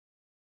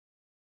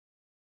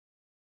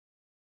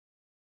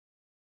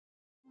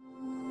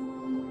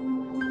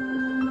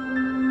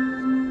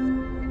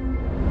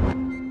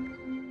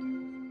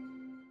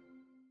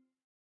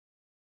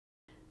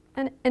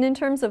And in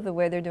terms of the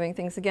way they're doing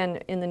things, again,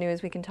 in the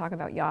news we can talk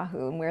about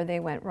Yahoo and where they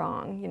went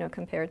wrong, you know,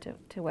 compared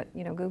to what,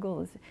 you know,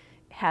 Google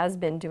has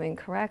been doing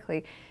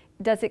correctly.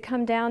 Does it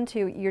come down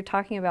to, you're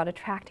talking about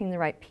attracting the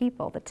right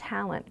people, the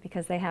talent,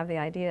 because they have the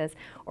ideas,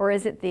 or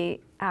is it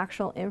the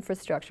actual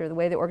infrastructure, the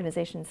way the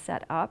organization's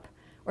set up,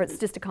 or it's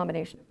just a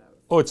combination of both?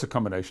 Oh, it's a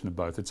combination of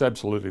both. It's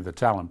absolutely the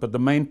talent. But the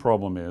main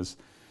problem is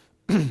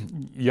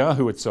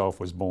Yahoo itself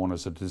was born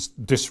as a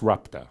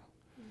disruptor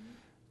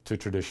to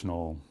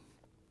traditional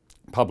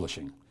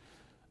publishing.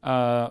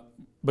 But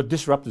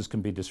disruptors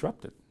can be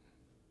disrupted.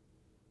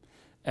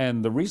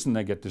 And the reason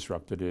they get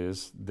disrupted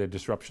is their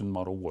disruption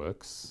model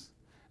works.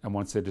 And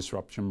once their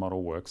disruption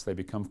model works, they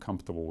become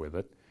comfortable with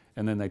it.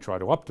 And then they try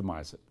to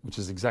optimize it, which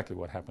is exactly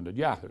what happened at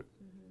Yahoo.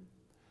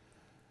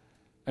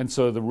 And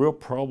so the real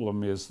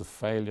problem is the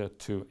failure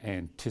to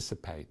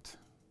anticipate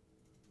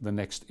the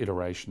next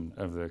iteration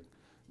of the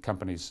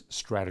company's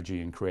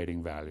strategy in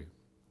creating value.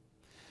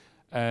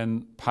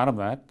 And part of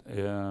that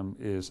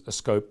is a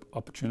scope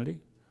opportunity.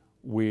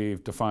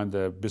 We've defined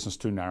the business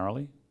too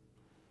narrowly.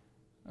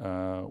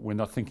 We're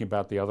not thinking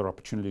about the other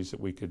opportunities that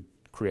we could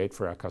create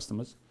for our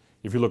customers.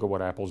 If you look at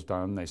what Apple's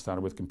done, they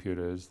started with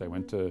computers, they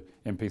went to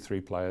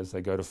MP3 players,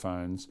 they go to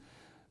phones,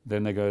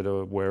 then they go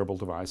to wearable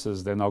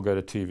devices, then they'll go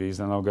to TVs,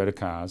 then they'll go to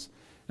cars.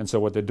 And so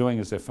what they're doing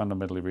is they're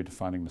fundamentally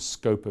redefining the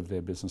scope of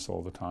their business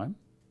all the time.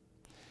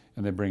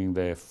 And they're bringing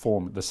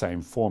the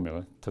same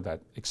formula to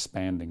that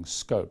expanding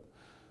scope.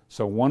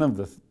 So one of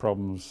the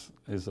problems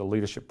is a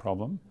leadership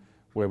problem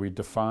where we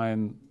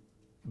define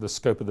the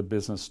scope of the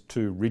business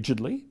too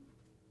rigidly,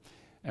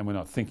 and we're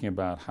not thinking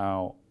about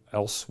how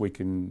else we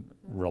can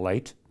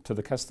relate to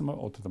the customer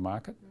or to the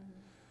market.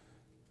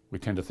 We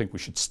tend to think we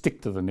should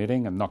stick to the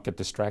knitting and not get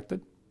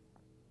distracted.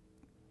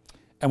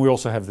 And we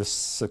also have this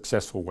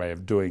successful way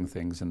of doing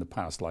things in the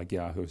past, like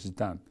Yahoo has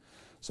done.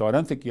 So I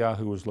don't think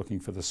Yahoo was looking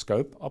for the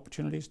scope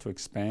opportunities to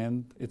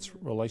expand its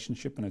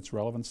relationship and its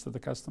relevance to the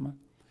customer.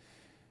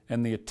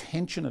 And the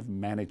attention of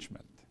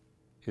management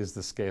is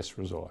the scarce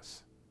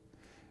resource.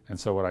 And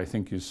so what I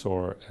think you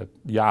saw at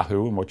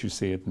Yahoo and what you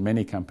see at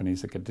many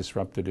companies that get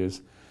disrupted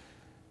is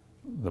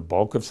the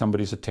bulk of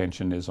somebody's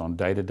attention is on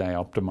day-to-day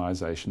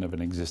optimization of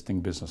an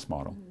existing business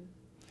model.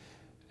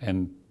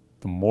 And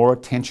the more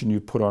attention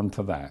you put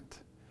onto that,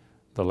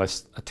 the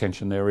less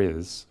attention there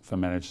is for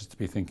managers to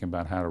be thinking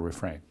about how to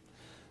reframe.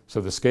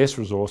 So the scarce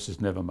resource is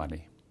never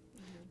money.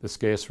 The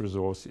scarce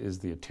resource is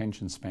the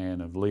attention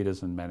span of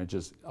leaders and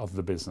managers of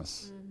the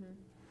business.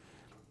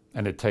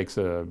 And it takes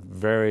a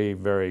very,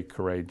 very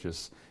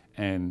courageous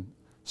and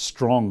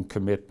strong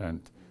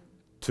commitment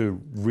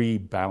to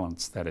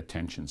rebalance that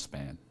attention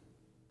span.